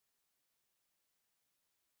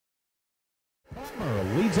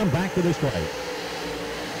Leads them back to the straight.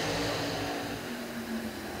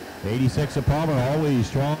 86 of Palmer, always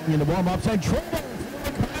strong in the warm-ups, and trouble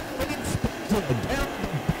down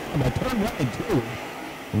the turn 1 and 2.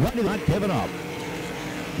 Ready, not giving up.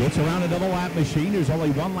 Gets around a double lap machine. There's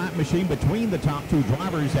only one lap machine between the top two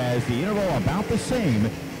drivers as the interval about the same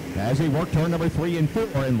as they work turn number 3 and 4,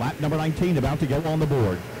 and lap number 19 about to go on the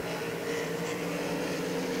board.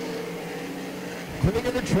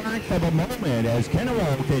 Clear the track for the moment as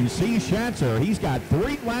Kenawell can see Shatzer. He's got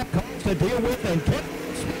 3 lap calls to deal with, and Kenawell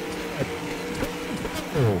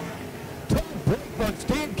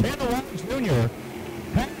Kenawell Jr.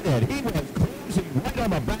 had it. He was closing right on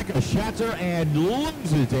the back of Shatzer and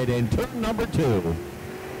loses it in turn number 2.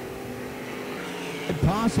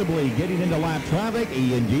 Possibly getting into lap traffic.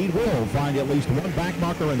 He indeed will find at least one back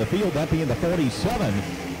marker in the field, that being the 47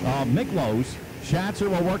 of Miklos. Shatzer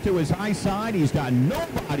will work to his high side. He's got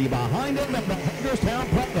nobody behind him at the Hagerstown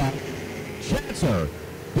product. Shatzer,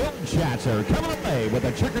 Bill Shatzer, coming away with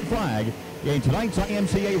a checkered flag in tonight's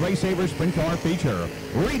IMCA RaceSaver Sprint Car feature.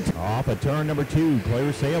 Off at turn number 2,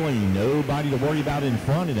 clear sailing. Nobody to worry about in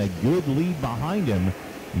front and a good lead behind him.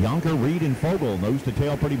 Yonker, Reed, and Fogel nose to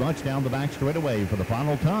tail pretty much down the back straightaway for the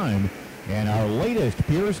final time. And our latest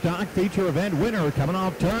pure stock feature event winner coming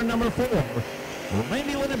off turn number 4.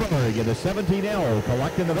 Randy Linaburg in the 17L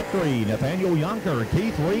collecting the victory. Nathaniel Yonker,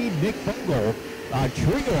 Keith Reed, Nick Fogel. A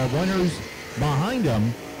trio of winners behind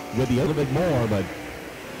him with the little bit more, but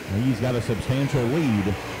he's got a substantial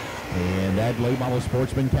lead in that late model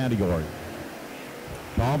sportsman category.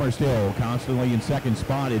 Palmer still constantly in second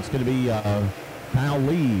spot. It's going to be Kyle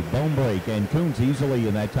Lee, Bonebreak, and Kerns easily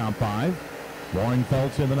in that top 5. Warren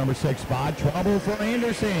Feltz in the number 6 spot. Trouble for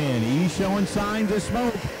Anderson. He's showing signs of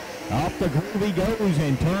smoke. Off the groove he goes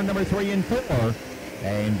in turn number 3 and 4.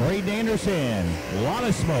 And Brayden Anderson, a lot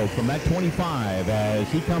of smoke from that 25 as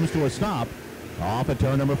he comes to a stop off at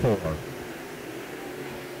turn number 4.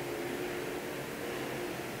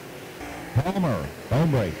 Palmer,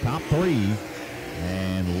 Bonebreak, top 3.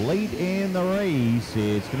 And late in the race,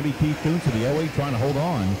 it's going to be Keith Kuntz of the 08 trying to hold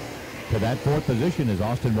on to that 4th position as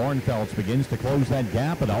Austin Warrenfeldt begins to close that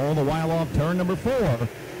gap, and all the while off turn number 4.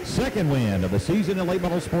 Second win of the season in late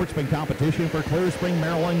model sportsman competition for Clear Spring,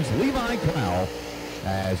 Maryland's Levi Crowl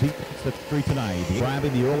as he takes the victory tonight.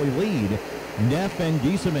 Grabbing the early lead, Neff and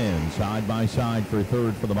Geesaman side by side for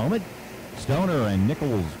 3rd for the moment. Stoner and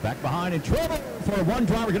Nichols back behind in trouble for one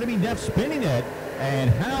driver. Going to be Neff spinning it, and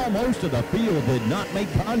how most of the field did not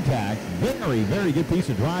make contact. Very, very good piece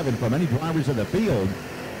of driving from any drivers in the field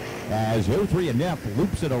as 03 and Neff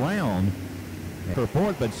loops it around for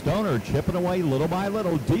 4th, but Stoner chipping away little by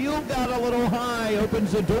little. Diehl got a little high,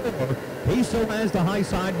 opens the door. He still has the high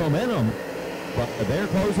side momentum, but they're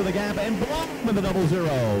closing the gap, and Blum with the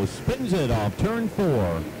 0-0 spins it off turn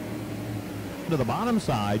 4 to the bottom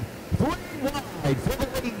side. 3 wide for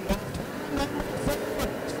the lead off turn number 4.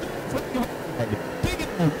 Still 3 wide. Diehl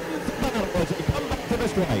wins the battle as they come back to the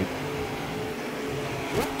straight.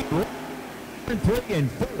 3 and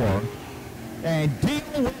 4. And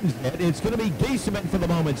Diehl wins it. It's going to be Geesaman for the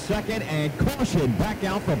moment 2nd, and caution back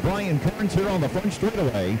out for Bryan Kerns here on the front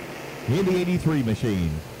straightaway in the 83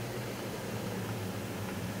 machine.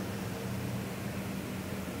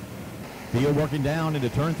 Diehl working down into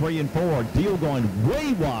turn 3 and 4. Diehl going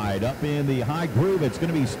way wide up in the high groove. It's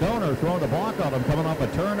going to be Stoner throwing the block on him coming off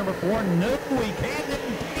of turn number 4. No, he can't.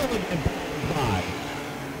 Diehl again by.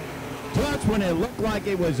 Just when it looked like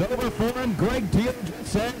it was over for him, Greg Diehl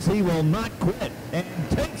says he will not quit and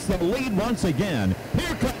takes the lead once again.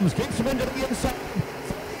 Here comes Geesaman to the inside.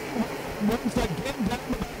 Once again down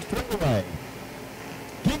the back straightaway.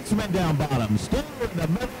 Geesaman down bottom. Stoner in the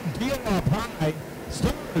middle. Diehl up high.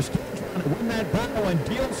 Stoner still trying to win that battle, and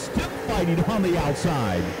Diehl still fighting on the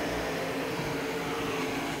outside.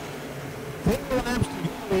 4 laps to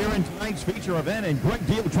go here in tonight's feature event, and Greg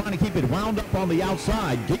Diehl trying to keep it wound up on the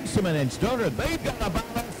outside. Geesaman and Stoner, they've got about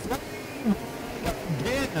a 3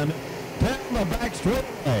 again down the back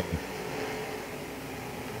straightaway.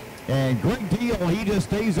 And Greg Diehl, he just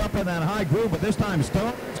stays up in that high groove, but this time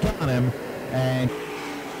Stoner's got him. And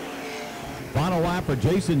final lap for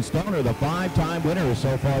Jasen Stoner, the 5-time winner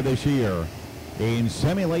so far this year in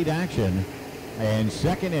semi-late action, and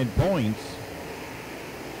 2nd in points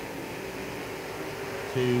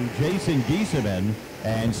to Jasen Geesaman.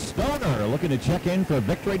 And Stoner looking to check in for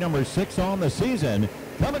victory number 6 on the season,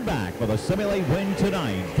 coming back with a semi-late win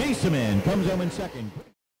tonight. Geesaman comes home in 2nd.